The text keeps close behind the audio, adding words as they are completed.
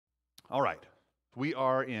All right, we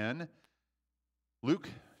are in Luke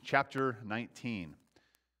chapter 19.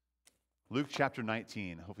 Luke chapter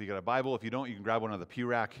 19. Hopefully you got a Bible. If you don't, you can grab one on the pew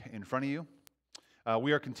rack in front of you.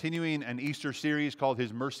 We are continuing an Easter series called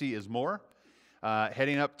His Mercy is More,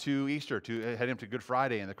 heading up to Easter, heading up to Good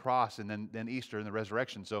Friday and the cross, and then Easter and the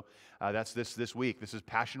resurrection. So that's this week. This is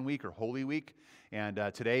Passion Week or Holy Week, and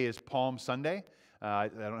today is Palm Sunday. I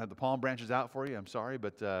don't have the palm branches out for you. I'm sorry,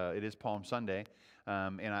 but it is Palm Sunday.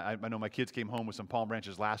 And I know my kids came home with some palm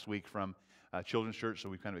branches last week from children's church, so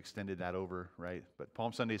we've kind of extended that over, right? But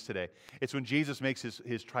Palm Sunday is today. It's when Jesus makes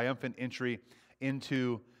his triumphant entry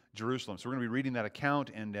into Jerusalem. So we're going to be reading that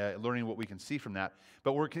account and learning what we can see from that.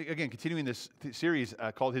 But we're, again, continuing this series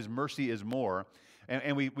called His Mercy is More.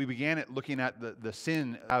 And we began it looking at the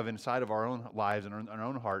sin of inside of our own lives and our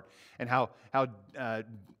own heart, and how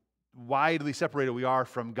widely separated we are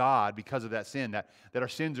from God because of that sin, that our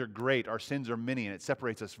sins are great, our sins are many, and it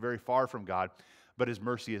separates us very far from God, but His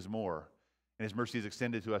mercy is more. And His mercy is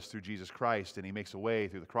extended to us through Jesus Christ, and He makes a way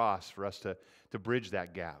through the cross for us to bridge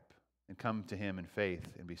that gap and come to Him in faith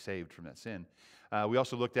and be saved from that sin. We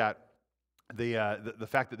also looked at the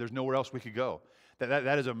fact that there's nowhere else we could go.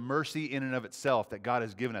 That is a mercy in and of itself that God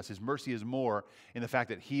has given us. His mercy is more in the fact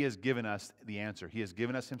that He has given us the answer. He has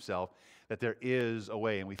given us Himself, that there is a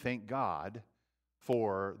way. And we thank God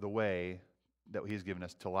for the way that He has given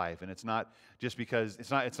us to life. And it's not just because,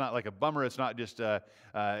 it's not like a bummer. It's not just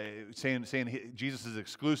saying Jesus is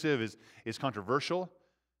exclusive is controversial,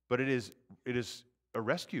 but it is a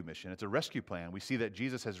rescue mission. It's a rescue plan. We see that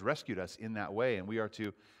Jesus has rescued us in that way, and we are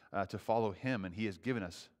to follow Him, and He has given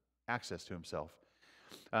us access to Himself.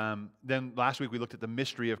 Then last week we looked at the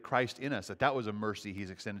mystery of Christ in us, that was a mercy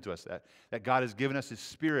He's extended to us, that God has given us His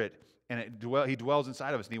Spirit, and He dwells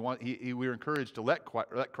inside of us, and we are encouraged to let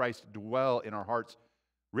Christ dwell in our hearts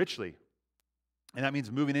richly. And that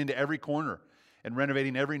means moving into every corner and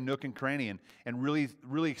renovating every nook and cranny and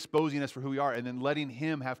really exposing us for who we are, and then letting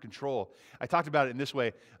Him have control. I talked about it in this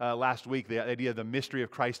way last week, the idea of the mystery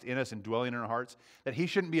of Christ in us and dwelling in our hearts, that He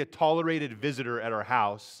shouldn't be a tolerated visitor at our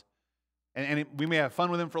house. And we may have fun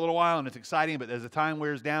with Him for a little while, and it's exciting, but as the time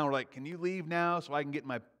wears down, we're like, can you leave now so I can get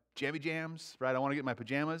my jammy jams, right? I want to get my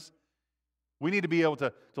pajamas. We need to be able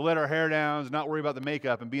to let our hair down, not worry about the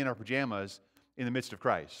makeup, and be in our pajamas in the midst of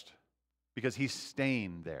Christ, because He's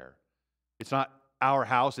staying there. It's not our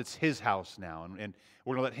house, it's His house now. And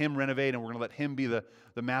we're going to let Him renovate, and we're going to let Him be the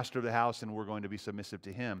master of the house, and we're going to be submissive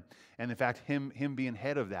to Him. And in fact, Him being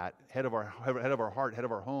head of that, head of our heart, head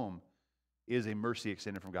of our home, is a mercy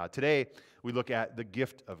extended from God. Today, we look at the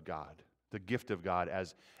gift of God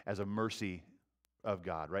as a mercy of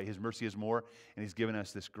God, right? His mercy is more, and He's given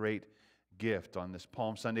us this great gift. On this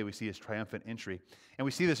Palm Sunday, we see His triumphant entry. And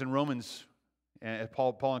we see this in Romans. And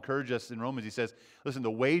Paul encouraged us in Romans. He says, listen,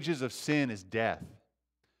 the wages of sin is death,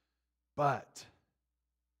 but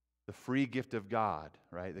the free gift of God,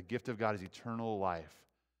 right? The gift of God is eternal life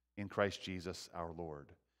in Christ Jesus our Lord.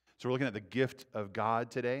 So we're looking at the gift of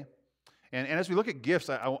God today. And as we look at gifts,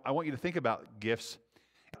 I want you to think about gifts,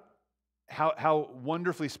 how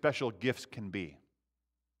wonderfully special gifts can be,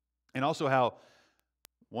 and also how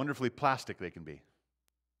wonderfully plastic they can be.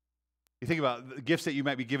 You think about the gifts that you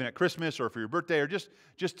might be given at Christmas or for your birthday or just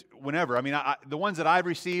whenever. I mean, the ones that I've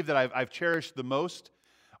received that I've cherished the most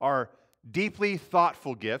are deeply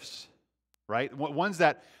thoughtful gifts, right? Ones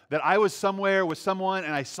that I was somewhere with someone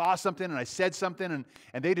and I saw something and I said something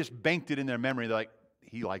and they just banked it in their memory. They're like,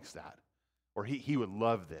 he likes that. Or he would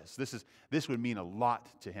love this. This would mean a lot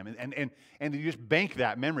to him. And you just bank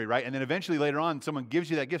that memory, right? And then eventually later on, someone gives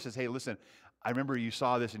you that gift, says, hey, listen, I remember you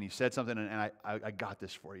saw this and you said something and I got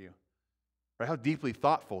this for you. Right? How deeply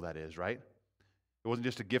thoughtful that is, right? It wasn't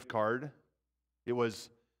just a gift card. It was,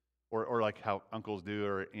 or like how uncles do,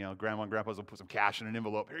 or grandma and grandpas will put some cash in an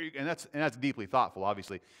envelope. Here you go. And that's deeply thoughtful,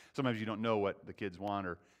 obviously. Sometimes you don't know what the kids want,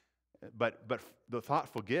 but the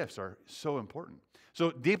thoughtful gifts are so important. So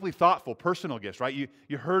deeply thoughtful, personal gifts, right?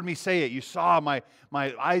 You heard me say it. You saw my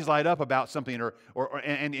eyes light up about something,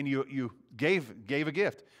 and you gave a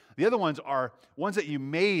gift. The other ones are ones that you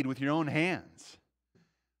made with your own hands,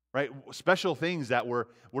 right? Special things that were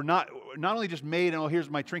not only just made, and here's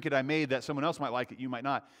my trinket I made that someone else might like it, you might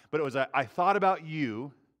not, but it was I thought about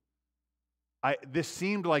you. This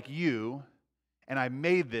seemed like you. And I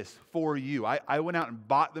made this for you. I went out and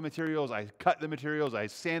bought the materials. I cut the materials. I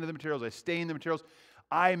sanded the materials. I stained the materials.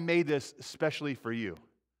 I made this especially for you.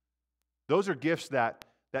 Those are gifts that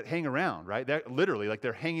hang around, right? They're literally, like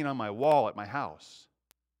they're hanging on my wall at my house.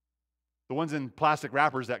 The ones in plastic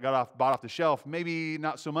wrappers that bought off the shelf, maybe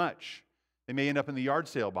not so much. They may end up in the yard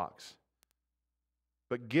sale box.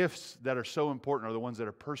 But gifts that are so important are the ones that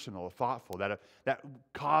are personal, thoughtful, that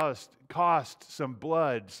cost some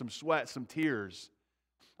blood, some sweat, some tears.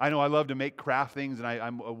 I know I love to make craft things, and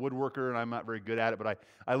I'm a woodworker, and I'm not very good at it, but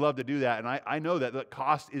I love to do that. And I know that the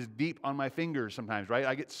cost is deep on my fingers sometimes, right?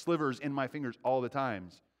 I get slivers in my fingers all the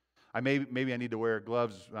times. Maybe I need to wear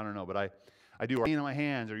gloves, I don't know, but I do. Pain on my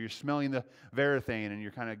hands, or you're smelling the varathane, and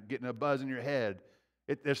you're kind of getting a buzz in your head.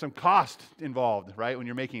 There's some cost involved, right, when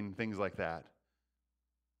you're making things like that.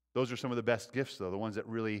 Those are some of the best gifts, though, the ones that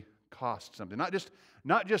really cost something. Not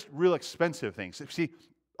just real expensive things. See,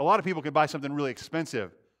 a lot of people can buy something really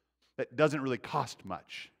expensive that doesn't really cost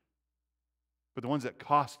much. But the ones that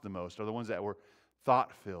cost the most are the ones that were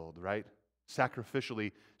thought-filled, right?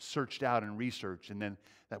 Sacrificially searched out and researched, and then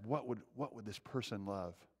that what would this person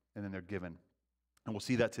love? And then they're given. And we'll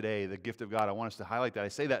see that today, the gift of God. I want us to highlight that. I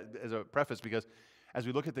say that as a preface because as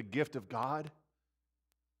we look at the gift of God,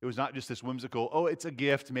 it was not just this whimsical, oh, it's a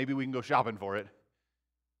gift, maybe we can go shopping for it.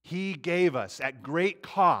 He gave us at great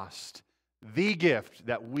cost the gift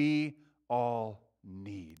that we all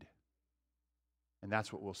need. And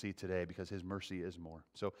that's what we'll see today because His mercy is more.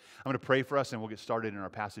 So I'm going to pray for us and we'll get started in our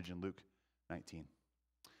passage in Luke 19.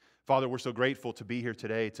 Father, we're so grateful to be here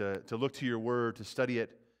today, to look to your word, to study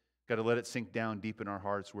it. God, to let it sink down deep in our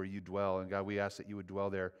hearts where you dwell. And God, we ask that you would dwell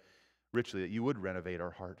there richly, that you would renovate our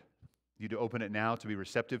heart. You to open it now to be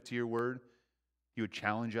receptive to your word. You would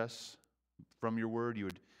challenge us from your word. You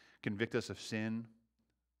would convict us of sin.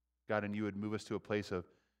 God, and you would move us to a place of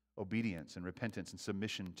obedience and repentance and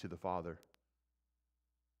submission to the Father.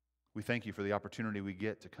 We thank you for the opportunity we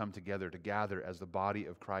get to come together, to gather as the body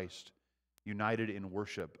of Christ, united in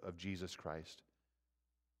worship of Jesus Christ.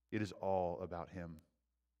 It is all about Him.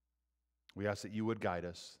 We ask that you would guide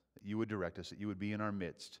us, that you would direct us, that you would be in our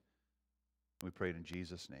midst. We pray it in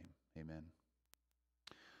Jesus' name. Amen.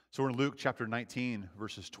 So we're in Luke chapter 19,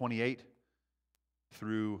 verses 28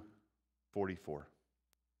 through 44.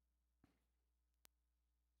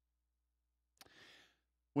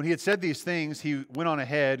 When he had said these things, he went on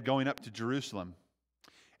ahead, going up to Jerusalem.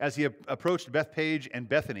 As he approached Bethphage and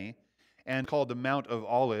Bethany, and called the Mount of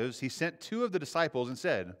Olives, he sent two of the disciples and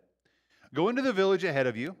said, "Go into the village ahead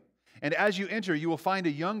of you, and as you enter, you will find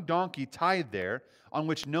a young donkey tied there, on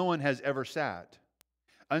which no one has ever sat.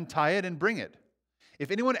 Untie it and bring it. If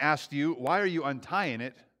anyone asks you, 'Why are you untying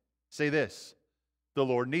it?' say this, 'The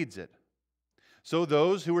Lord needs it.'" So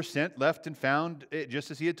those who were sent left and found it just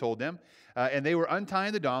as he had told them, and they were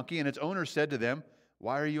untying the donkey, and its owner said to them,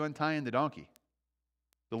 "Why are you untying the donkey?"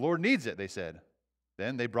 "The Lord needs it," they said.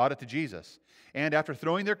 Then they brought it to Jesus, and after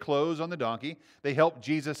throwing their clothes on the donkey, they helped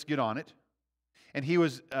Jesus get on it. And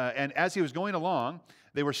as he was going along,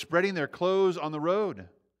 they were spreading their clothes on the road.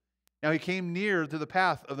 Now he came near to the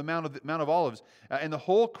path of the Mount of Olives, and the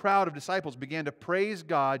whole crowd of disciples began to praise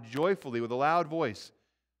God joyfully with a loud voice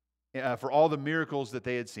for all the miracles that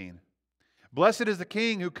they had seen. "Blessed is the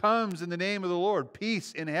King who comes in the name of the Lord,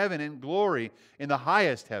 peace in heaven and glory in the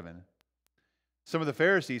highest heaven." Some of the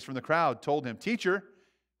Pharisees from the crowd told him, "Teacher,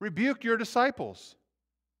 rebuke your disciples."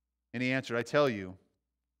 And he answered, "I tell you,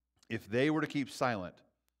 if they were to keep silent,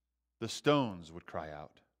 the stones would cry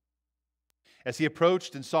out." As he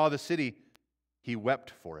approached and saw the city, he wept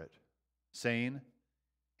for it, saying,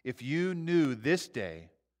 "If you knew this day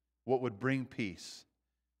what would bring peace,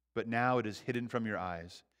 but now it is hidden from your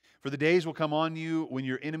eyes. For the days will come on you when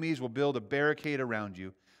your enemies will build a barricade around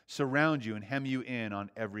you, surround you, and hem you in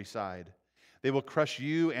on every side. They will crush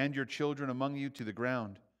you and your children among you to the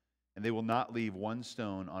ground, and they will not leave one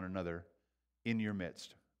stone on another in your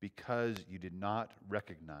midst, because you did not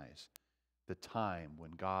recognize the time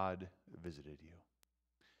when God visited you."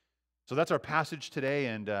 So that's our passage today,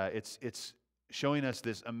 and it's showing us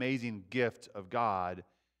this amazing gift of God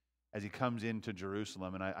as He comes into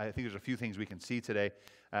Jerusalem. And I think there's a few things we can see today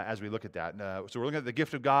as we look at that. So we're looking at the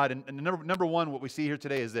gift of God, and number one, what we see here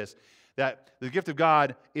today is this, that the gift of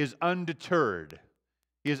God is undeterred.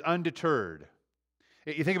 He is undeterred.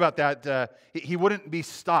 You think about that, He wouldn't be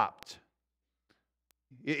stopped.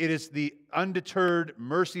 It is the undeterred,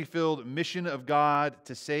 mercy-filled mission of God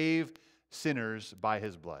to save sinners by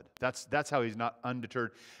His blood. That's how He's not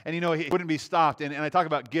undeterred. And you know, He wouldn't be stopped. And I talk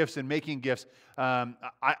about gifts and making gifts.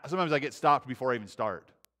 Sometimes I get stopped before I even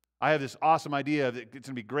start. I have this awesome idea that it's going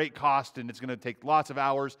to be great cost and it's going to take lots of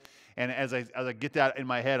hours. And as I get that in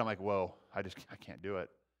my head, I'm like, whoa, I can't do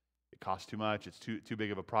it. It costs too much. It's too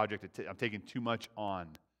big of a project. I'm taking too much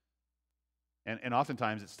on. And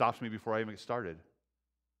oftentimes it stops me before I even get started.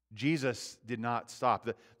 Jesus did not stop.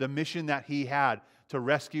 The mission that He had to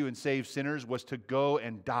rescue and save sinners was to go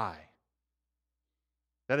and die.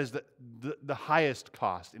 That is the highest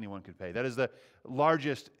cost anyone could pay. That is the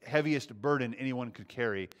largest, heaviest burden anyone could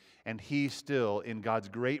carry. And he still, in God's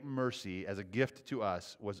great mercy, as a gift to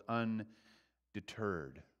us, was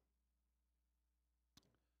undeterred.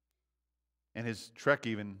 And his trek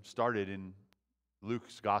even started in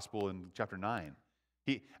Luke's gospel in chapter 9.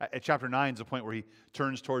 At chapter 9 is the point where he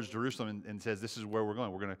turns towards Jerusalem and says, this is where we're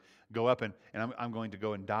going. We're going to go up and I'm going to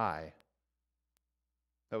go and die.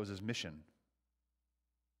 That was his mission.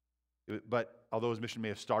 But although his mission may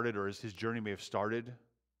have started, or his journey may have started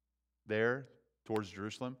there towards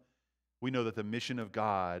Jerusalem, we know that the mission of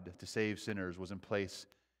God to save sinners was in place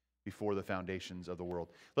before the foundations of the world.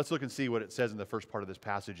 Let's look and see what it says in the first part of this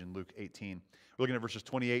passage in Luke 18. We're looking at verses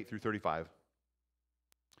 28 through 35.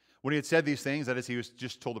 When he had said these things, that is, he was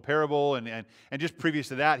just told a parable, and just previous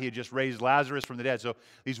to that, he had just raised Lazarus from the dead. So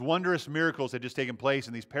these wondrous miracles had just taken place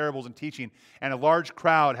in these parables and teaching, and a large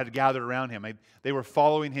crowd had gathered around him. They were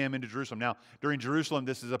following him into Jerusalem. Now, during Jerusalem,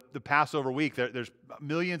 this is the Passover week. There's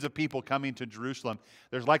millions of people coming to Jerusalem.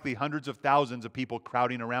 There's likely hundreds of thousands of people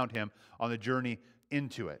crowding around him on the journey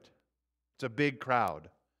into it. It's a big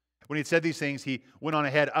crowd. When he had said these things, he went on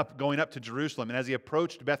ahead, going up to Jerusalem, and as he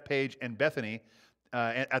approached Bethpage and Bethany,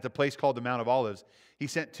 at the place called the Mount of Olives, he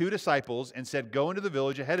sent 2 disciples and said, "Go into the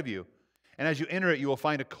village ahead of you, and as you enter it, you will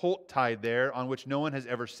find a colt tied there on which no one has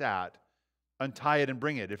ever sat. Untie it and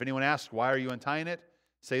bring it. If anyone asks, 'Why are you untying it?'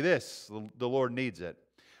 say this, 'The Lord needs it.'"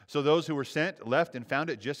 So those who were sent left and found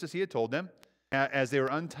it just as he had told them. As they were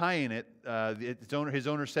untying it, his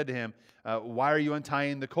owner said to him, "Why are you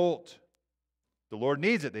untying the colt?" "The Lord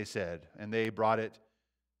needs it," they said, and they brought it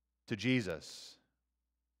to Jesus.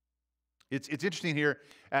 It's interesting here,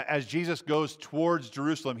 as Jesus goes towards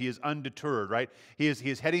Jerusalem, he is undeterred, right? He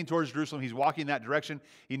is heading towards Jerusalem. He's walking that direction.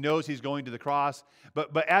 He knows he's going to the cross.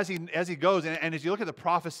 But as he goes, and as you look at the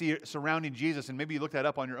prophecy surrounding Jesus, and maybe you look that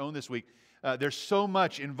up on your own this week, there's so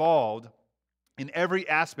much involved in every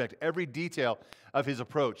aspect, every detail of his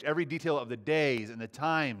approach, every detail of the days and the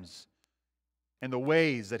times and the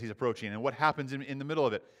ways that he's approaching and what happens in the middle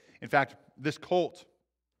of it. In fact, this colt,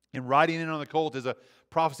 and riding in on the colt, is a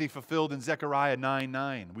prophecy fulfilled in Zechariah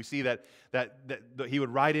 9:9. We see that he would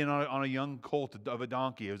ride in on a young colt of a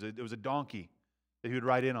donkey. It was a donkey that he would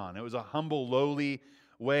ride in on. It was a humble, lowly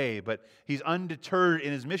way, but he's undeterred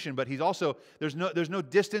in his mission. But he's also, there's no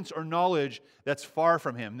distance or knowledge that's far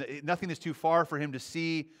from him. Nothing is too far for him to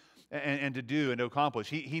see and to do and to accomplish.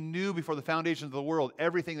 He knew before the foundations of the world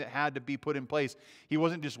everything that had to be put in place. He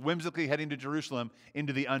wasn't just whimsically heading to Jerusalem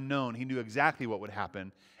into the unknown. He knew exactly what would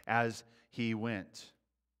happen as he went.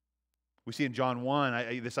 We see in John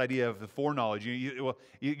 1 this idea of the foreknowledge. You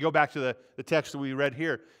go back to the text that we read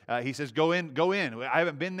here. He says, go in. I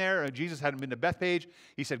haven't been there. Jesus hadn't been to Bethpage.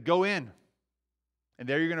 He said, go in. And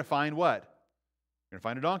there you're going to find what? You're going to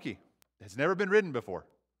find a donkey. It's never been ridden before.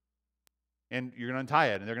 And you're going to untie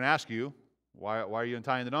it. And they're going to ask you, why are you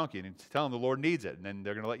untying the donkey? And you tell them the Lord needs it. And then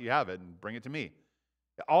they're going to let you have it and bring it to me.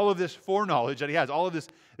 All of this foreknowledge that he has, all of this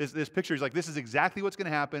picture, he's like, this is exactly what's going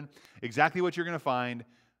to happen, exactly what you're going to find.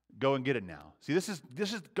 Go and get it now. See, this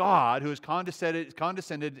is God who has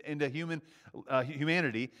condescended into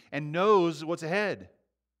humanity and knows what's ahead.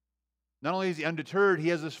 Not only is he undeterred, he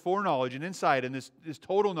has this foreknowledge and insight and this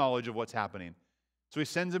total knowledge of what's happening. So he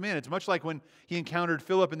sends them in. It's much like when he encountered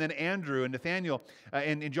Philip and then Andrew and Nathanael.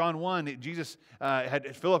 In John 1,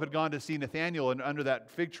 Philip had gone to see Nathanael under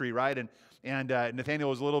that fig tree, right? And Nathanael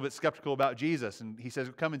was a little bit skeptical about Jesus. And he says,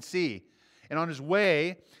 come and see. And on his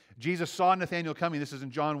way, Jesus saw Nathanael coming. This is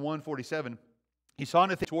in John 1:47. He saw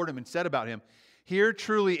Nathanael toward him and said about him, "Here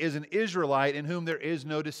truly is an Israelite in whom there is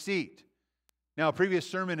no deceit." Now, a previous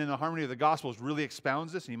sermon in the Harmony of the Gospels really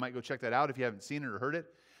expounds this, and you might go check that out if you haven't seen it or heard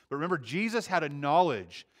it. But remember, Jesus had a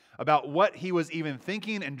knowledge about what he was even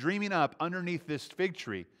thinking and dreaming up underneath this fig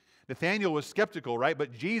tree. Nathanael was skeptical, right?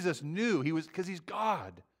 But Jesus knew because he's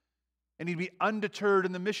God. And he'd be undeterred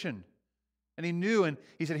in the mission. And he knew, and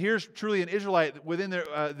he said, here's truly an Israelite, within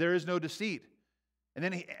there is no deceit. And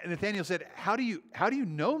then Nathanael said, how do you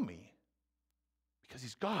know me? Because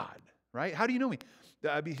he's God, right? How do you know me?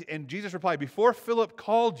 And Jesus replied, before Philip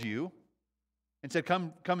called you and said,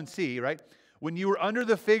 come and see, right? When you were under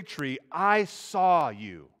the fig tree, I saw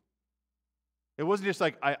you. It wasn't just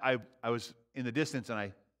like I was in the distance and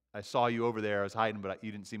I saw you over there. I was hiding, but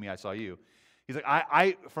you didn't see me. I saw you. He's like,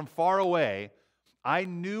 I from far away, I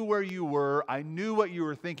knew where you were. I knew what you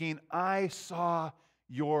were thinking. I saw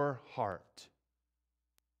your heart.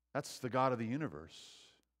 That's the God of the universe,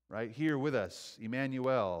 right? Here with us,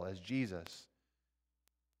 Emmanuel, as Jesus.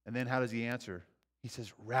 And then how does he answer? He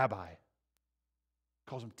says, Rabbi. He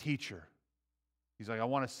calls him teacher. He's like, I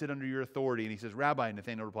want to sit under your authority. And he says, Rabbi, and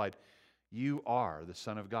Nathanael replied, you are the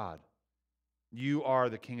Son of God. You are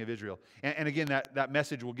the King of Israel. And again, that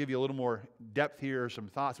message will give you a little more depth here, some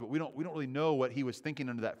thoughts, but we don't really know what he was thinking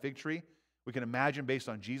under that fig tree. We can imagine based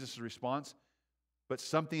on Jesus' response, but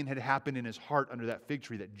something had happened in his heart under that fig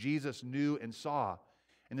tree that Jesus knew and saw.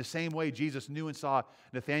 In the same way Jesus knew and saw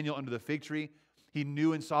Nathanael under the fig tree, he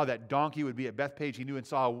knew and saw that donkey would be at Bethpage. He knew and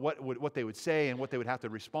saw what they would say and what they would have to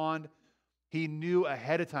respond. He knew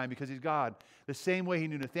ahead of time because he's God. The same way he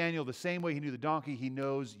knew Nathanael, the same way he knew the donkey, he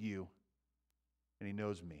knows you. And he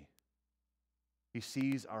knows me. He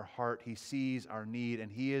sees our heart, he sees our need,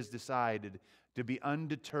 and he has decided to be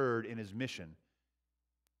undeterred in his mission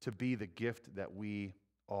to be the gift that we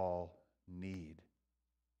all need.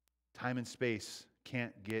 Time and space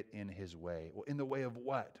can't get in his way. Well, in the way of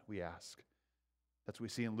what, we ask? That's what we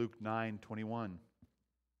see in Luke 9:21.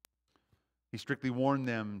 He strictly warned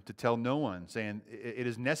them to tell no one, saying, it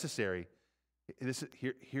is necessary.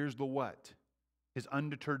 Here's the what. His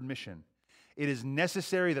undeterred mission. It is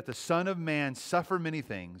necessary that the Son of Man suffer many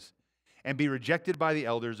things and be rejected by the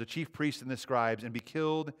elders, the chief priests and the scribes, and be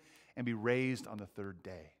killed and be raised on the third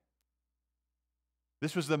day.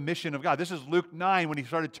 This was the mission of God. This is Luke 9 when he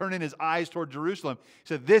started turning his eyes toward Jerusalem. He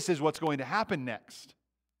said, this is what's going to happen next.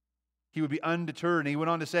 He would be undeterred. And he went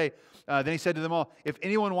on to say, then he said to them all, if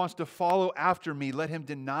anyone wants to follow after me, let him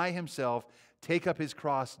deny himself, take up his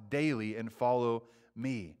cross daily, and follow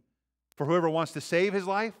me. For whoever wants to save his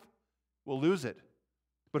life will lose it.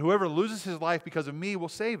 But whoever loses his life because of me will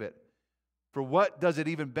save it. For what does it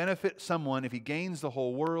even benefit someone if he gains the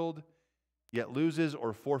whole world, yet loses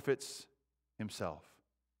or forfeits himself?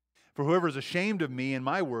 For whoever is ashamed of me and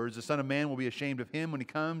my words, the Son of Man will be ashamed of him when he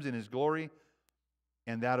comes in his glory,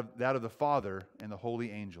 and that of the Father and the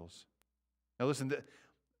holy angels. Now listen,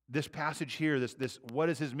 this passage here, this what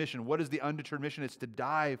is his mission? What is the undeterred mission? It's to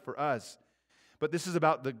die for us. But this is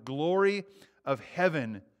about the glory of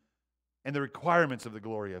heaven and the requirements of the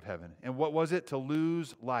glory of heaven. And what was it? To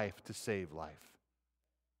lose life, to save life.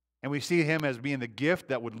 And we see him as being the gift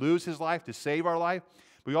that would lose his life to save our life.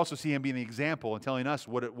 But we also see him being the example and telling us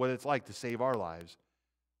what it's like to save our lives.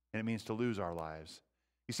 And it means to lose our lives.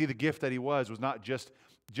 You see, the gift that he was not just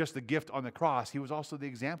the gift on the cross. He was also the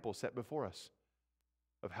example set before us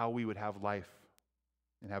of how we would have life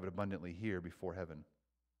and have it abundantly here before heaven.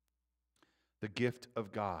 The gift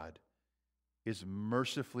of God is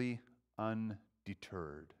mercifully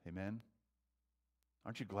undeterred. Amen?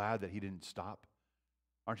 Aren't you glad that he didn't stop?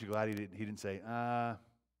 Aren't you glad he didn't say,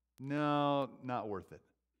 no, not worth it.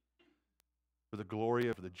 For the glory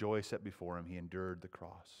of the joy set before him, he endured the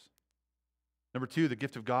cross. Number two, the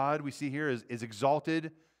gift of God we see here is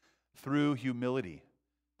exalted through humility.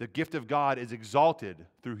 The gift of God is exalted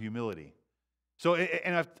through humility. So,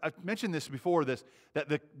 and I've mentioned this before, that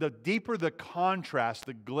the deeper the contrast,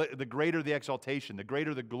 the greater the exaltation, the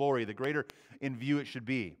greater the glory, the greater in view it should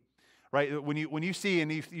be. Right? When you see,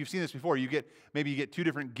 and you've seen this before, you get two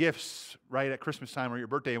different gifts, right, at Christmas time or your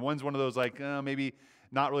birthday. And one's one of those like, maybe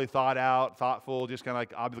not really thought out, thoughtful, just kind of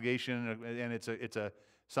like obligation, and it's a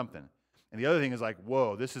something. And the other thing is like,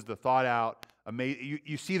 whoa, this is the thought out, amazing.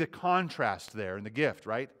 You see the contrast there in the gift,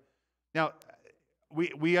 right? Now,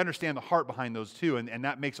 we understand the heart behind those two, and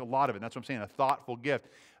that makes a lot of it. That's what I'm saying, a thoughtful gift.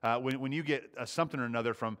 When you get something or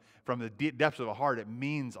another from the depths of a heart, it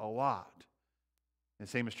means a lot. And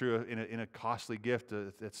the same is true in a costly gift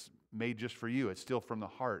that's made just for you. It's still from the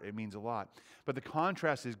heart. It means a lot. But the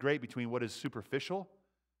contrast is great between what is superficial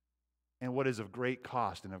and what is of great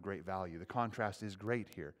cost and of great value. The contrast is great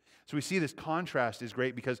here. So we see this contrast is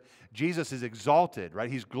great because Jesus is exalted, right?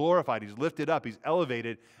 He's glorified, he's lifted up, he's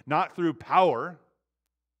elevated, not through power,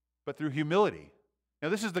 but through humility. Now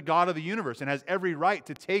this is the God of the universe and has every right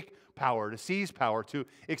to take power, to seize power, to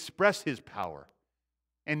express his power.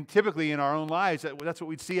 And typically in our own lives, that's what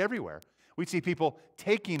we'd see everywhere. We'd see people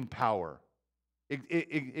taking power,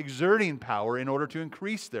 exerting power in order to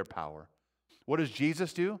increase their power. What does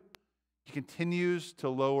Jesus do? He continues to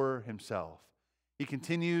lower himself. He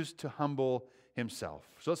continues to humble himself.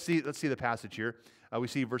 So let's see the passage here. We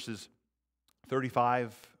see verses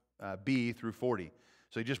 35b through 40.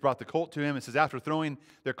 So he just brought the colt to him. It says, after throwing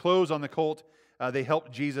their clothes on the colt, they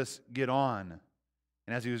helped Jesus get on.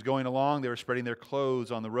 And as he was going along, they were spreading their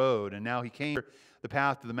clothes on the road. And now he came the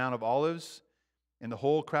path to the Mount of Olives, and the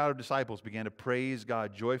whole crowd of disciples began to praise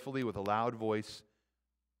God joyfully with a loud voice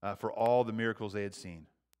for all the miracles they had seen.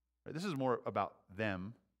 This is more about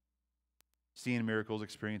them, seeing miracles,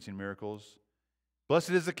 experiencing miracles.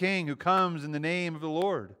 Blessed is the King who comes in the name of the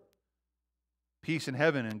Lord. Peace in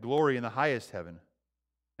heaven and glory in the highest heaven.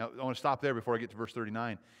 Now, I want to stop there before I get to verse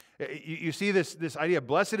 39. You see this idea,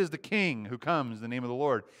 blessed is the king who comes in the name of the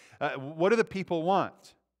Lord. What do the people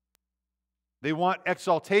want? They want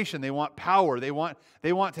exaltation. They want power. They want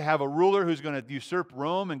to have a ruler who's going to usurp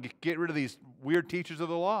Rome and get rid of these weird teachers of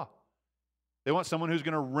the law. They want someone who's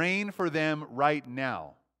going to reign for them right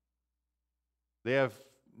now. They have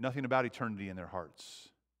nothing about eternity in their hearts.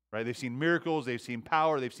 Right? They've seen miracles, they've seen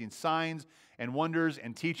power, they've seen signs and wonders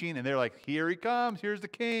and teaching, and they're like, here he comes, here's the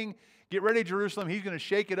king. Get ready, Jerusalem. He's going to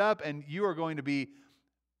shake it up, and you are going to be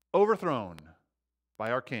overthrown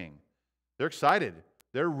by our king. They're excited.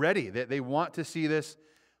 They're ready. They want to see this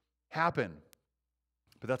happen.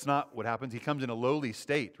 But that's not what happens. He comes in a lowly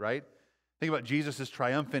state, right? Think about Jesus'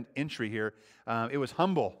 triumphant entry here. It was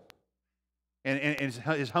humble. And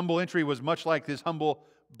his humble entry was much like his humble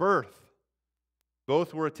birth.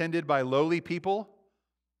 Both were attended by lowly people,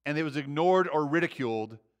 and it was ignored or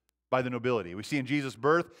ridiculed by the nobility. We see in Jesus'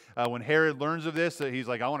 birth, when Herod learns of this, he's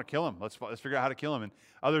like, I want to kill him. Let's figure out how to kill him. And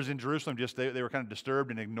others in Jerusalem, they were kind of disturbed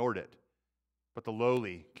and ignored it. But the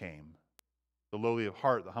lowly came. The lowly of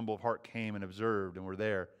heart, the humble of heart came and observed and were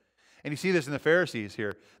there. And you see this in the Pharisees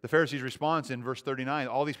here. The Pharisees' response in verse 39,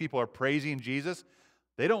 all these people are praising Jesus.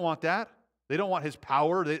 They don't want that. They don't want his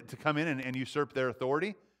power to come in and usurp their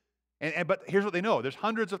authority. But here's what they know. There's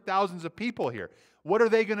hundreds of thousands of people here. What are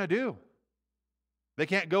they going to do? They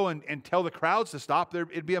can't go and tell the crowds to stop.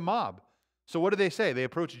 It'd be a mob. So what do they say? They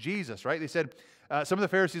approach Jesus, right? They said, some of the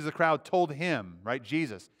Pharisees of the crowd told him, right,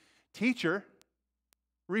 Jesus, Teacher,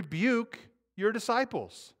 rebuke your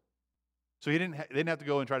disciples. So they didn't have to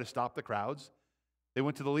go and try to stop the crowds. They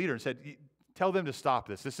went to the leader and said, tell them to stop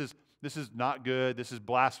this. This is not good. This is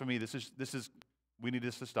blasphemy. We need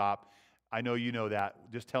this to stop. I know you know that.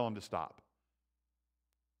 Just tell them to stop.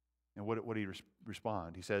 And what did he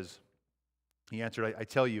respond? He answered, I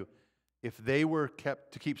tell you, if they were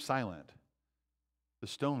kept to keep silent, the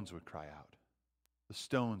stones would cry out. The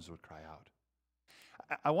stones would cry out.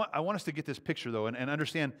 I want us to get this picture, though, and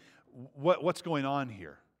understand what's going on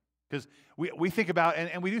here. Because we think about,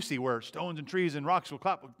 and we do see where stones and trees and rocks will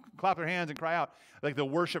clap their hands and cry out. Like they'll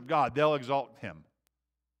worship God. They'll exalt him.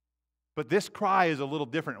 But this cry is a little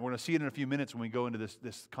different. We're going to see it in a few minutes when we go into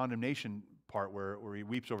this condemnation part where he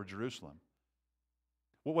weeps over Jerusalem.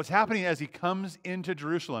 What's happening as he comes into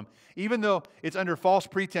Jerusalem, even though it's under false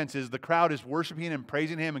pretenses, the crowd is worshiping and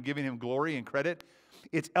praising him and giving him glory and credit,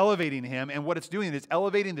 it's elevating him, and what it's doing is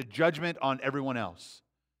elevating the judgment on everyone else.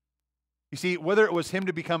 You see, whether it was him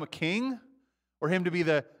to become a king or him to be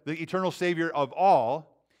the eternal Savior of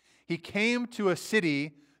all, he came to a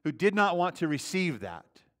city who did not want to receive that.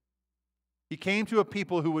 He came to a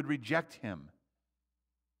people who would reject him.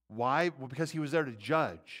 Why? Well, because he was there to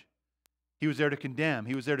judge. He was there to condemn.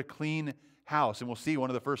 He was there to clean house. And we'll see one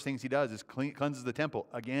of the first things he does is cleanses the temple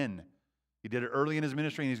again. He did it early in his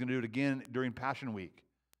ministry, and he's going to do it again during Passion Week.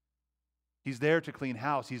 He's there to clean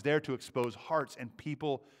house. He's there to expose hearts, and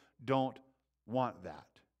people don't want that.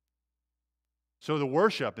 So the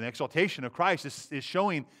worship and the exaltation of Christ is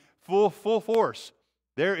showing full force.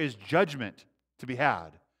 There is judgment to be had.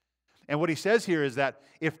 And what he says here is that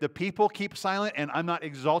if the people keep silent and I'm not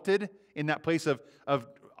exalted in that place of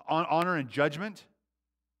honor and judgment,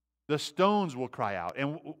 the stones will cry out.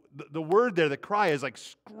 And the word there, the cry, is like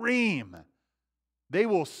scream. They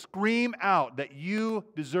will scream out that you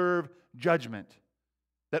deserve judgment,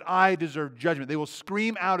 that I deserve judgment. They will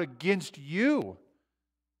scream out against you,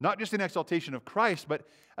 not just in exaltation of Christ, but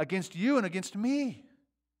against you and against me.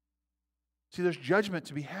 See, there's judgment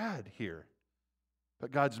to be had here.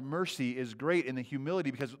 But God's mercy is great in the humility,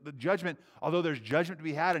 because the judgment, although there's judgment to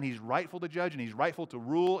be had and he's rightful to judge and he's rightful to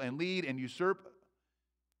rule and lead and usurp,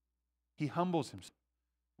 he humbles himself,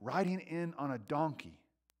 riding in on a donkey,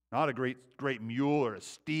 not a great mule or a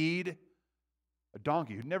steed, a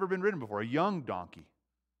donkey who'd never been ridden before, a young donkey.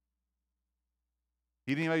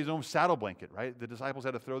 He didn't even have his own saddle blanket, right? The disciples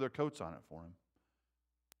had to throw their coats on it for him.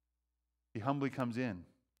 He humbly comes in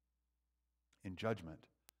judgment.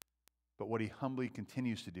 But what he humbly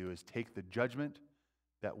continues to do is take the judgment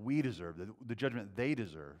that we deserve, the judgment they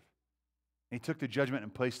deserve, and he took the judgment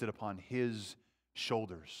and placed it upon his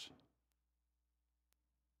shoulders.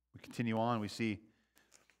 We continue on, we see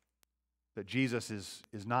that Jesus is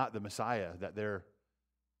not the Messiah that they're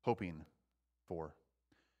hoping for.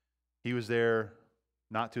 He was there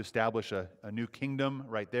not to establish a new kingdom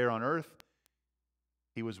right there on earth.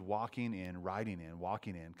 He was walking in,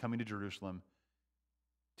 coming to Jerusalem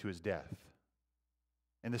to his death.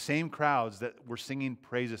 And the same crowds that were singing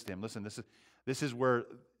praises to him. Listen, this is where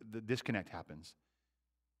the disconnect happens.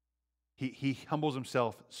 He humbles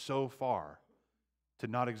himself so far to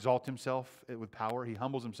not exalt himself with power. He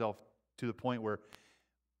humbles himself to the point where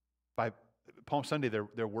by Palm Sunday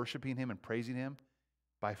they're worshiping him and praising him.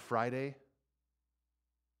 By Friday,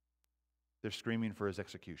 they're screaming for his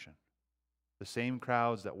execution. The same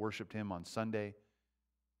crowds that worshiped him on Sunday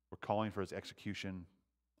were calling for his execution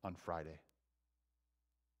on Friday.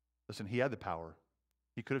 Listen, he had the power.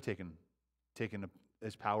 He could have taken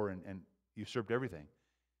his power and usurped everything.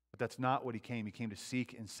 But that's not what he came. He came to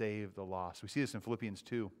seek and save the lost. We see this in Philippians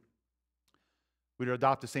 2. We to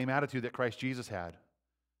adopt the same attitude that Christ Jesus had,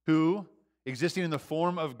 who, existing in the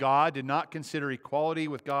form of God, did not consider equality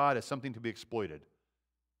with God as something to be exploited.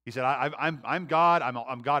 He said, I'm God.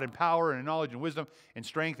 I'm God in power and in knowledge and wisdom and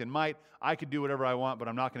strength and might. I could do whatever I want, but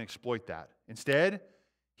I'm not going to exploit that. Instead,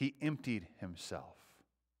 he emptied himself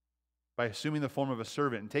by assuming the form of a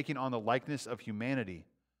servant and taking on the likeness of humanity.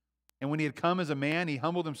 And when he had come as a man, he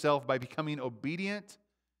humbled himself by becoming obedient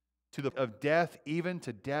to of death, even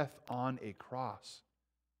to death on a cross.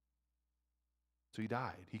 So he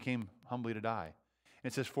died. He came humbly to die.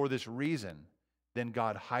 And it says, for this reason, then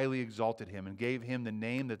God highly exalted him and gave him the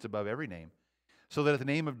name that's above every name, so that at the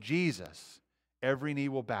name of Jesus, every knee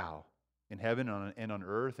will bow in heaven and on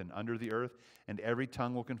earth and under the earth, and every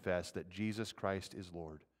tongue will confess that Jesus Christ is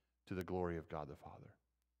Lord, to the glory of God the Father.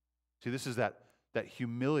 See, this is that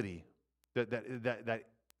humility that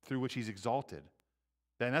through which he's exalted.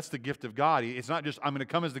 And that's the gift of God. It's not just, I'm going to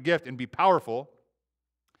come as the gift and be powerful.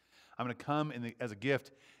 I'm going to come as a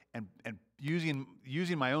gift and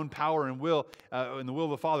using my own power and will, in the will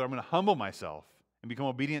of the Father, I'm going to humble myself and become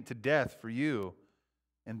obedient to death for you.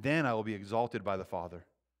 And then I will be exalted by the Father.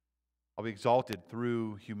 I'll be exalted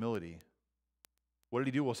through humility. What did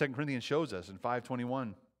he do? Well, 2 Corinthians shows us in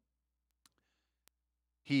 5:21.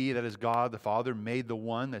 He, that is God the Father, made the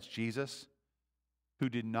one, that's Jesus, who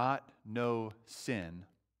did not know sin,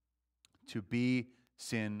 to be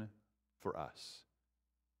sin for us.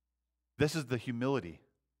 This is the humility.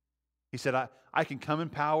 He said, I can come in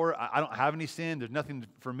power. I don't have any sin. There's nothing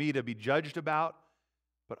for me to be judged about.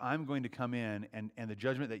 But I'm going to come in, and the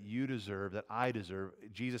judgment that you deserve, that I deserve,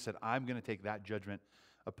 Jesus said, I'm going to take that judgment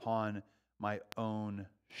upon my own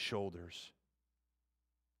shoulders,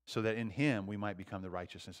 so that in him we might become the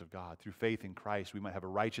righteousness of God. Through faith in Christ, we might have a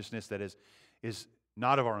righteousness that is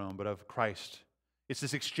not of our own, but of Christ. It's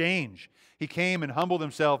this exchange. He came and humbled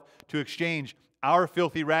himself to exchange our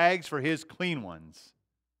filthy rags for his clean ones,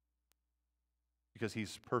 because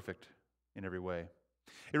he's perfect in every way.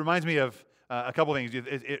 It reminds me of a couple things.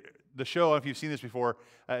 The show, I don't know if you've seen this before,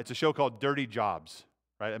 it's a show called Dirty Jobs.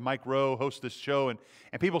 Right? And Mike Rowe hosts this show, and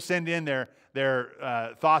people send in their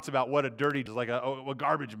thoughts about what a dirty, like a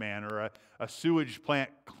garbage man or a sewage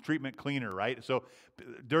plant treatment cleaner, right? So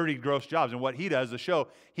dirty, gross jobs. And what he does, the show,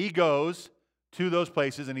 he goes to those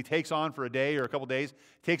places and he takes on for a day or a couple days,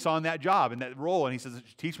 takes on that job and that role, and he says,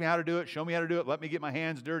 teach me how to do it, show me how to do it, let me get my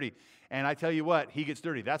hands dirty. And I tell you what, he gets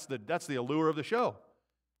dirty. That's the allure of the show.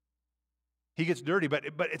 He gets dirty, but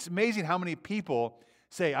it's amazing how many people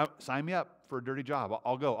say, sign me up for a dirty job.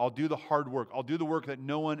 I'll go. I'll do the hard work. I'll do the work that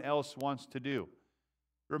no one else wants to do.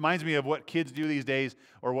 It reminds me of what kids do these days,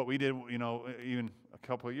 or what we did, even a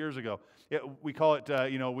couple of years ago. We call it,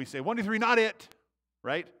 we say, 1, 2, 3, not it,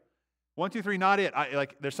 right? 1, 2, 3, not it.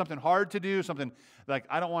 There's something hard to do, something like,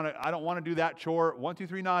 I don't want to do that chore. 1, 2,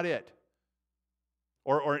 3, not it.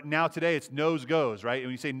 Or now today it's nose goes, right? And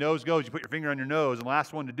when you say nose goes, you put your finger on your nose, and the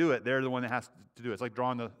last one to do it, they're the one that has to do it. It's like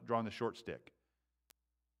drawing the short stick.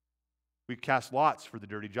 We cast lots for the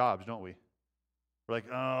dirty jobs, don't we? We're like,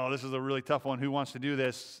 oh, this is a really tough one. Who wants to do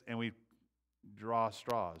this? And we draw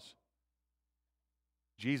straws.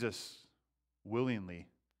 Jesus willingly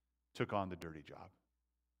took on the dirty job.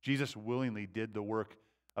 Jesus willingly did the work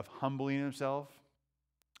of humbling himself,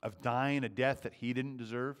 of dying a death that he didn't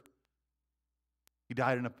deserve. He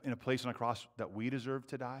died in a place on a cross that we deserve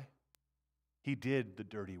to die. He did the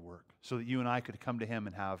dirty work so that you and I could come to him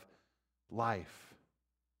and have life.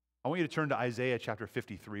 I want you to turn to Isaiah chapter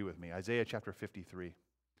 53 with me. Isaiah chapter 53.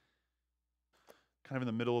 Kind of in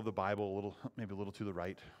the middle of the Bible, maybe a little to the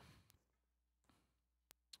right.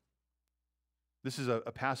 This is a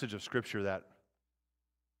passage of Scripture that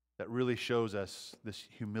really shows us this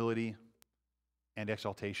humility and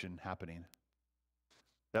exaltation happening.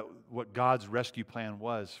 That what God's rescue plan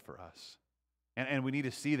was for us. And we need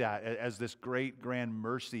to see that as this great, grand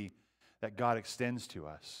mercy that God extends to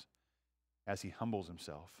us as he humbles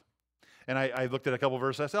himself. And I looked at a couple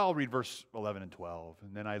verses. I said, I'll read verse 11 and 12.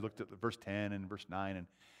 And then I looked at verse 10 and verse 9 and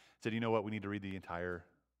said, you know what? We need to read the entire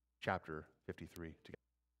chapter 53 together.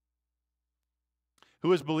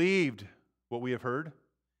 Who has believed what we have heard?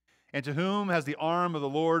 And to whom has the arm of the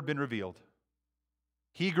Lord been revealed?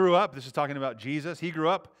 He grew up, this is talking about Jesus, he grew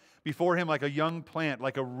up before him like a young plant,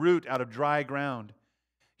 like a root out of dry ground.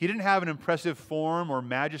 He didn't have an impressive form or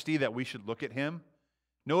majesty that we should look at him,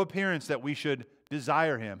 no appearance that we should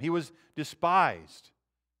desire him. He was despised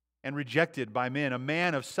and rejected by men, a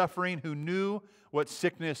man of suffering who knew what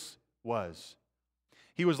sickness was.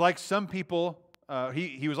 He was like some people,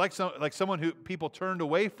 he was like someone who people turned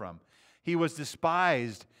away from. He was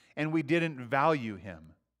despised and we didn't value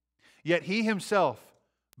him. Yet he himself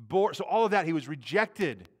bore, so all of that, he was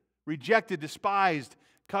rejected, despised,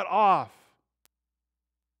 cut off.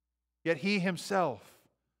 Yet he himself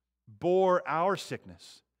bore our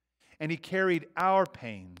sickness and he carried our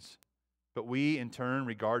pains. But we in turn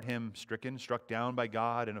regard him stricken, struck down by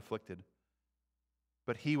God and afflicted.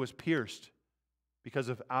 But he was pierced because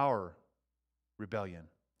of our rebellion.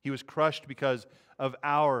 He was crushed because of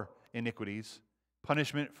our iniquities.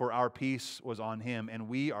 Punishment for our peace was on him, and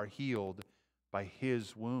we are healed by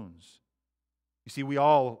his wounds. You see, we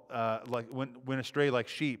all went astray like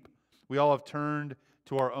sheep. We all have turned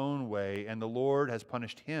to our own way, and the Lord has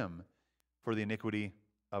punished him for the iniquity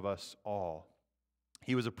of us all.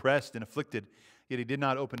 He was oppressed and afflicted, yet he did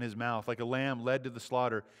not open his mouth. Like a lamb led to the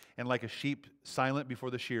slaughter, and like a sheep silent before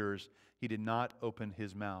the shearers, he did not open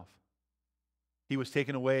his mouth. He was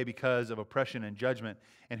taken away because of oppression and judgment,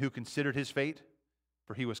 and who considered his fate?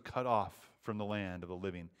 For he was cut off from the land of the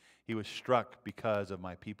living. He was struck because of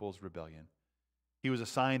my people's rebellion. He was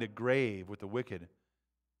assigned a grave with the wicked,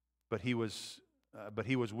 but he was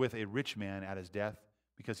with a rich man at his death,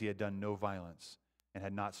 because he had done no violence and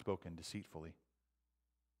had not spoken deceitfully.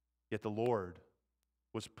 Yet the Lord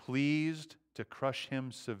was pleased to crush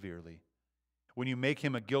him severely. When you make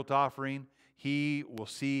him a guilt offering, he will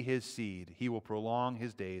see his seed. He will prolong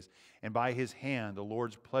his days, and by his hand the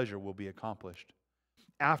Lord's pleasure will be accomplished.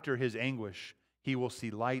 After his anguish, he will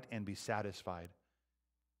see light and be satisfied.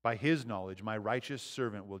 By his knowledge, my righteous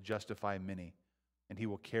servant will justify many, and he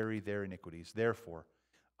will carry their iniquities. Therefore,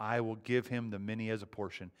 I will give him the many as a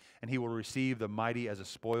portion, and he will receive the mighty as a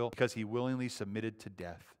spoil, because he willingly submitted to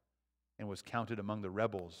death and was counted among the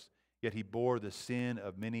rebels. Yet he bore the sin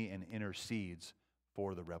of many and intercedes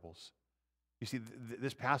for the rebels. You see,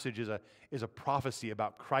 this passage is a prophecy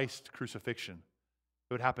about Christ's crucifixion.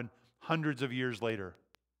 It would happen hundreds of years later.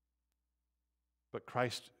 But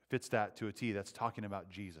Christ fits that to a T. That's talking about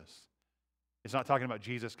Jesus. It's not talking about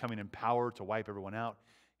Jesus coming in power to wipe everyone out.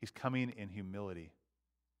 He's coming in humility,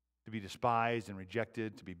 to be despised and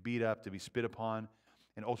rejected, to be beat up, to be spit upon,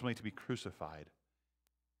 and ultimately to be crucified.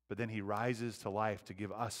 But then he rises to life to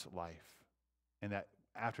give us life. And that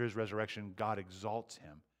after his resurrection, God exalts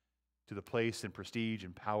him to the place and prestige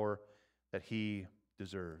and power that he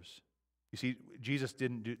deserves. You see, Jesus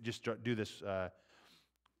didn't just do this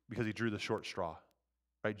because he drew the short straw.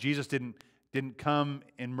 Right? Jesus didn't come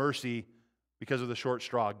in mercy because of the short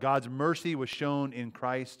straw. God's mercy was shown in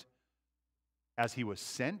Christ as he was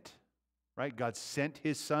sent. Right? God sent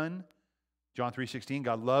his Son. John 3:16,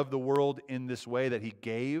 God loved the world in this way, that he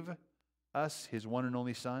gave us his one and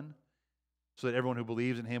only Son, so that everyone who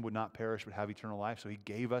believes in him would not perish but have eternal life. So he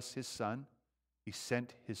gave us his Son. He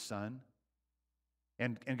sent his Son.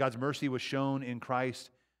 And God's mercy was shown in Christ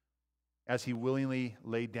as he willingly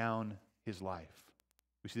laid down his life.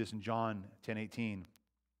 We see this in John 10:18.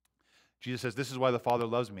 Jesus says, "This is why the Father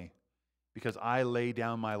loves me, because I lay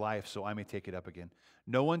down my life so I may take it up again.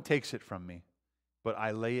 No one takes it from me, but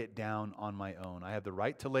I lay it down on my own. I have the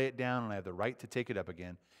right to lay it down, and I have the right to take it up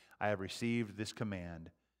again. I have received this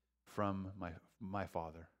command from my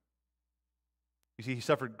Father." You see, he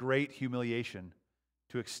suffered great humiliation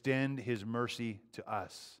to extend his mercy to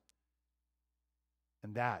us.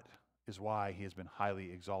 And that is why he has been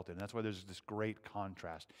highly exalted. And that's why there's this great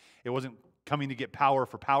contrast. It wasn't coming to get power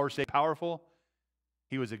for power's sake powerful.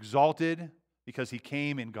 He was exalted because he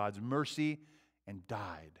came in God's mercy and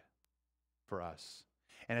died for us.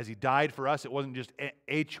 And as he died for us, it wasn't just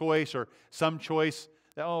a choice or some choice.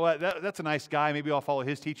 That's a nice guy, maybe I'll follow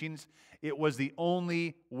his teachings. It was the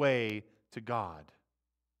only way to God.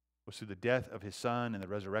 It was through the death of his Son and the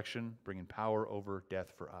resurrection, bringing power over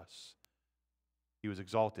death for us. He was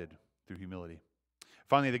exalted through humility.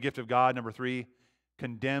 Finally, the gift of God, number 3,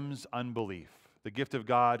 condemns unbelief. The gift of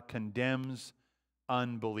God condemns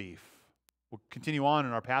unbelief. We'll continue on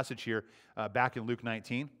in our passage here back in Luke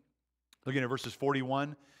 19. Looking at verses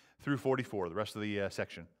 41 through 44, the rest of the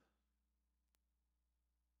section.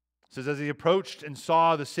 It says, as he approached and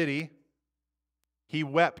saw the city, he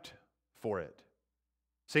wept for it,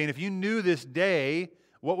 saying, if you knew this day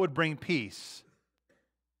what would bring peace,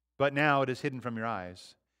 but now it is hidden from your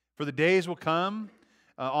eyes. For the days will come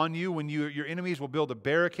on you when your enemies will build a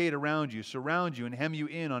barricade around you, surround you, and hem you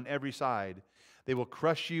in on every side. They will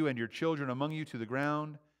crush you and your children among you to the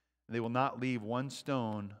ground, and they will not leave one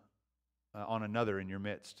stone on another in your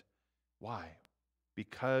midst. Why?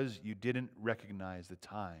 Because you didn't recognize the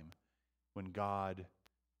time when God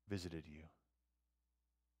visited you.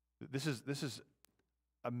 This is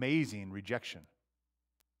amazing rejection.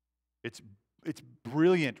 It's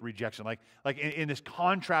brilliant rejection, like in this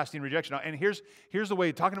contrasting rejection. And here's the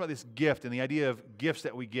way, talking about this gift and the idea of gifts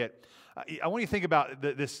that we get. I want you to think about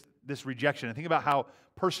this rejection and think about how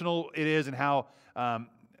personal it is and how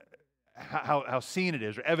seen it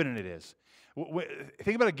is or evident it is.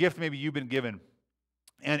 Think about a gift maybe you've been given.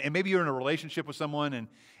 And maybe you're in a relationship with someone,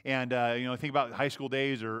 and think about high school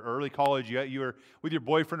days or early college. You were with your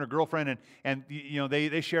boyfriend or girlfriend, and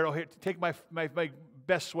they shared, oh, here, take my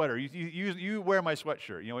best sweater. You wear my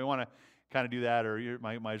sweatshirt. We want to kind of do that, or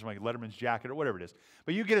my Letterman's jacket or whatever it is.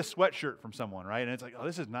 But you get a sweatshirt from someone, right? And it's like, oh,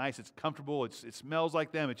 this is nice. It's comfortable. It smells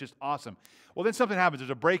like them. It's just awesome. Well, then something happens.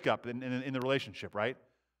 There's a breakup in the relationship, right?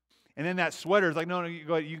 And then that sweater is like, no, you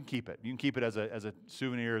go ahead, you can keep it. You can keep it as a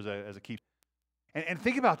souvenir, as a keep. And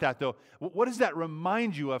think about that, though. What does that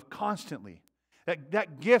remind you of constantly?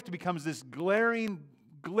 That gift becomes this glaring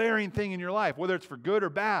thing in your life, whether it's for good or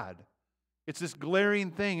bad. It's this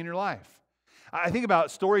glaring thing in your life. I think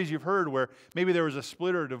about stories you've heard where maybe there was a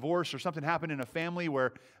split or a divorce or something happened in a family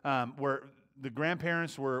where the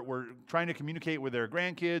grandparents were trying to communicate with their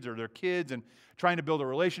grandkids or their kids and trying to build a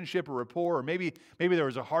relationship or rapport, or maybe there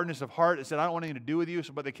was a hardness of heart that said, I don't want anything to do with you,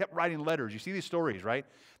 but they kept writing letters. You see these stories, right?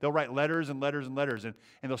 They'll write letters and letters and letters, and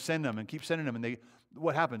they'll send them and keep sending them, and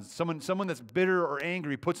what happens? Someone that's bitter or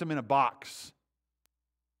angry puts them in a box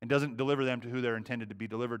and doesn't deliver them to who they're intended to be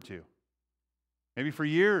delivered to. Maybe for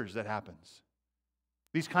years that happens.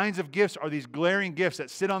 These kinds of gifts are these glaring gifts that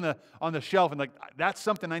sit on the shelf, and like, that's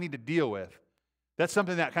something I need to deal with. That's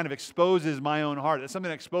something that kind of exposes my own heart. That's something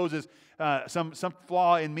that exposes some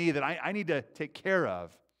flaw in me that I need to take care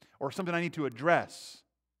of, or something I need to address.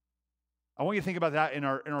 I want you to think about that in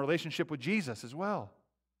our relationship with Jesus as well.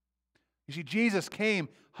 You see, Jesus came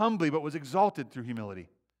humbly but was exalted through humility.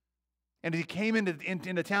 And as he came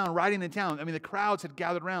into town, riding in town, the crowds had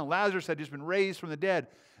gathered around. Lazarus had just been raised from the dead.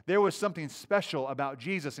 There was something special about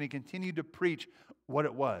Jesus, and he continued to preach what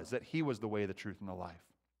it was, that he was the way, the truth, and the life.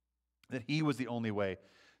 That he was the only way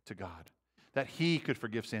to God. That he could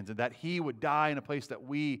forgive sins, and that he would die in a place that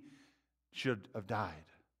we should have died.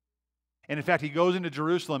 And in fact, he goes into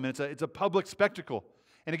Jerusalem, and it's a public spectacle.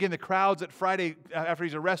 And again, the crowds at Friday, after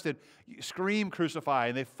he's arrested, scream, crucify,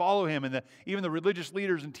 and they follow him. And even the religious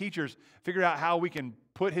leaders and teachers figure out how we can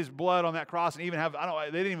put his blood on that cross and even have,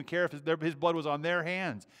 they didn't even care if his blood was on their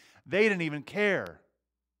hands. They didn't even care.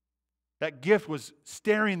 That gift was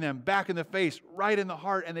staring them back in the face, right in the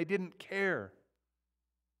heart, and they didn't care.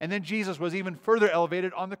 And then Jesus was even further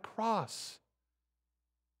elevated on the cross.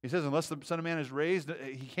 He says, unless the Son of Man is raised,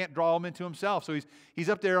 he can't draw them into himself. So he's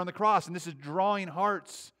up there on the cross, and this is drawing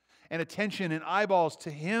hearts and attention and eyeballs to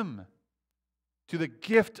him, to the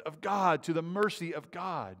gift of God, to the mercy of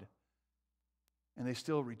God. And they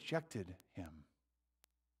still rejected him.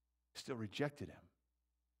 Still rejected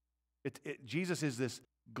him. Jesus is this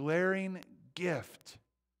glaring gift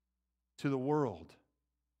to the world.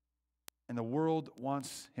 And the world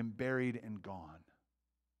wants him buried and gone.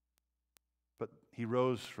 But he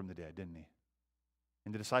rose from the dead, didn't he?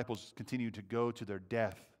 And the disciples continued to go to their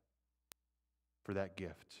death for that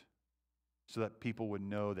gift, so that people would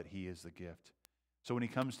know that he is the gift. So when he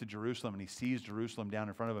comes to Jerusalem and he sees Jerusalem down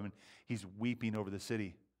in front of him, and he's weeping over the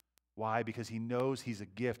city. Why? Because he knows he's a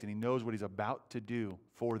gift, and he knows what he's about to do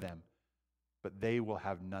for them. But they will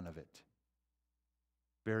have none of it.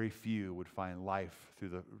 Very few would find life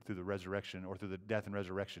through the resurrection, or through the death and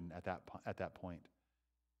resurrection at that point.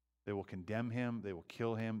 They will condemn him. They will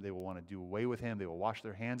kill him. They will want to do away with him. They will wash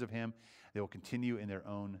their hands of him. They will continue in their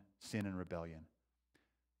own sin and rebellion.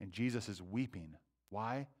 And Jesus is weeping.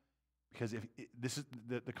 Why? Because if this is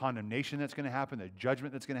the condemnation that's going to happen, the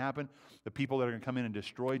judgment that's going to happen, the people that are going to come in and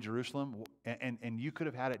destroy Jerusalem, and you could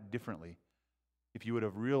have had it differently if you would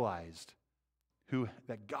have realized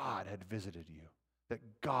that God had visited you, that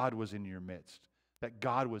God was in your midst, that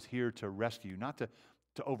God was here to rescue you, not to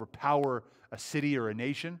overpower a city or a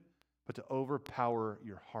nation, but to overpower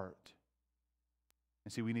your heart.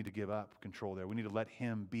 And see, we need to give up control there. We need to let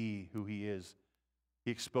him be who he is.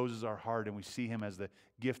 He exposes our heart, and we see him as the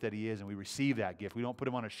gift that he is, and we receive that gift. We don't put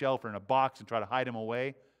him on a shelf or in a box and try to hide him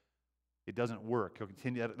away. It doesn't work. He'll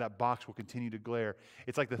continue, that box will continue to glare.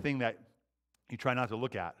 It's like the thing that you try not to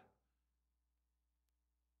look at.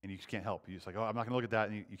 And you just can't help. You're just like, oh, I'm not going to look at that.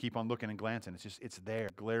 And you keep on looking and glancing. It's there,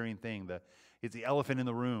 glaring thing. It's the elephant in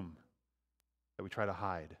the room that we try to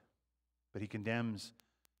hide. But he condemns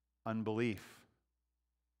unbelief.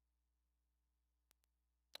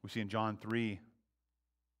 We see in John 3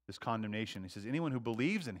 this condemnation. He says, anyone who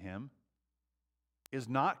believes in him is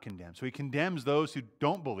not condemned. So he condemns those who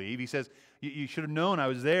don't believe. He says, you should have known I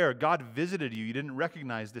was there. God visited you. You didn't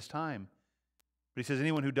recognize this time. But he says,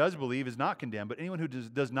 anyone who does believe is not condemned. But anyone who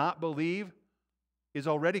does not believe is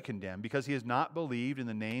already condemned because he has not believed in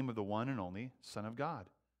the name of the one and only Son of God.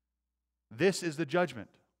 This is the judgment.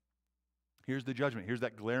 Here's the judgment. Here's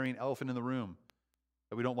that glaring elephant in the room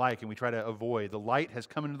that we don't like and we try to avoid. The light has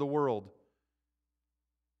come into the world,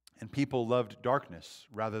 and people loved darkness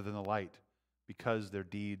rather than the light because their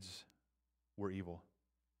deeds were evil.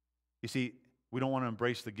 You see, we don't want to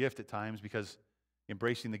embrace the gift at times because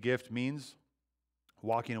embracing the gift means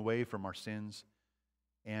walking away from our sins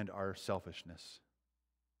and our selfishness.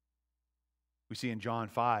 We see in John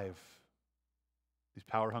 5, these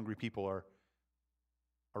power-hungry people are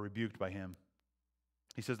rebuked by him.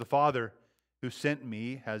 He says, the Father who sent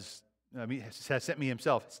me has sent me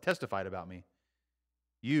himself, has testified about me.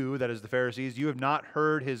 You, that is the Pharisees, you have not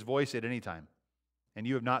heard his voice at any time, and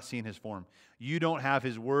you have not seen his form. You don't have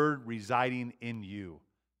his word residing in you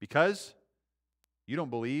because you don't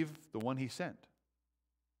believe the one he sent.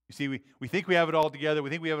 You see, we think we have it all together. We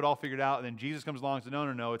think we have it all figured out. And then Jesus comes along and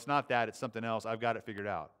says, no, it's not that. It's something else. I've got it figured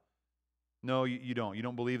out. No, you don't. You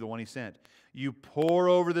don't believe the one he sent. You pore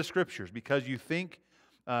over the Scriptures because you think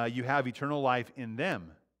you have eternal life in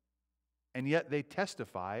them. And yet they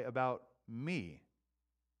testify about me.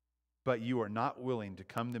 But you are not willing to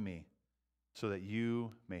come to me so that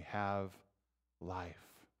you may have life.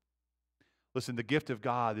 Listen, the gift of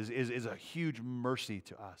God is a huge mercy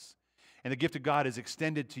to us. And the gift of God is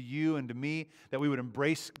extended to you and to me that we would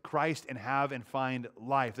embrace Christ and have and find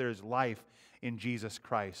life. There is life in Jesus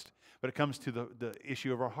Christ. But it comes to the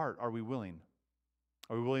issue of our heart. Are we willing?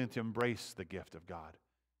 Are we willing to embrace the gift of God?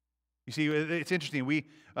 You see, it's interesting. We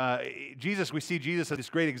see Jesus as this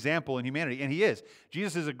great example in humanity, and he is.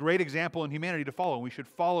 Jesus is a great example in humanity to follow, and we should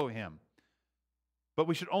follow him. But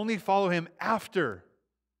we should only follow him after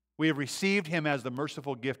we have received him as the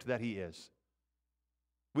merciful gift that he is.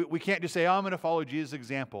 We can't just say, I'm going to follow Jesus'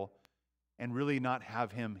 example and really not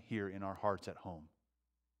have him here in our hearts at home.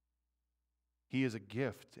 He is a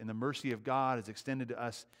gift, and the mercy of God is extended to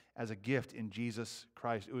us as a gift in Jesus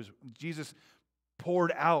Christ. It was Jesus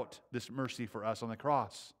poured out this mercy for us on the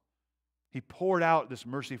cross. He poured out this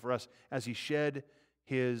mercy for us as he shed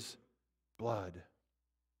his blood.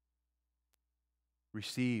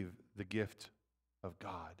 Receive the gift of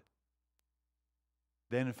God.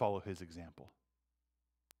 Then follow his example.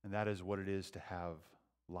 And that is what it is to have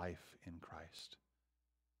life in Christ.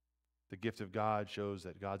 The gift of God shows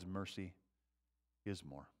that God's mercy is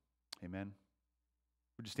more. Amen.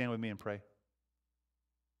 Would you stand with me and pray?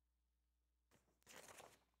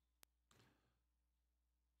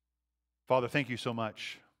 Father, thank you so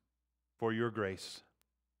much for your grace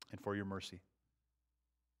and for your mercy.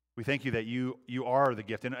 We thank you that you are the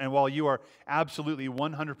gift. And while you are absolutely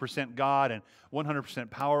 100% God and 100%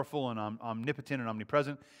 powerful and omnipotent and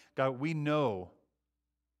omnipresent, God, we know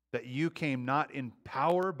that you came not in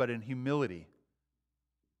power but in humility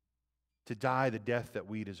to die the death that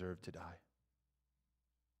we deserve to die.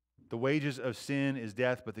 The wages of sin is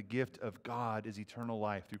death, but the gift of God is eternal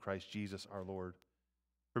life through Christ Jesus our Lord.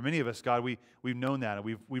 For many of us, God, we've known that,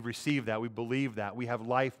 and we've received that, we believe that. We have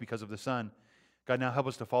life because of the Son. God, now help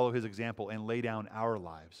us to follow his example and lay down our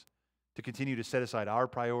lives, to continue to set aside our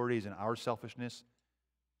priorities and our selfishness,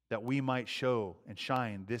 that we might show and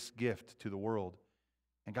shine this gift to the world.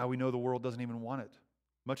 And God, we know the world doesn't even want it.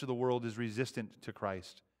 Much of the world is resistant to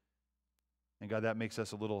Christ. And God, that makes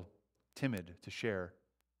us a little timid to share.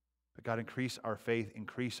 But God, increase our faith,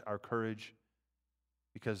 increase our courage,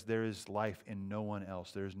 because there is life in no one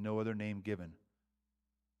else. There is no other name given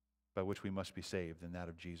by which we must be saved than that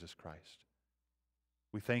of Jesus Christ.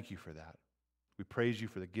 We thank you for that. We praise you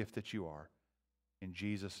for the gift that you are. In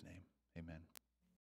Jesus' name, amen.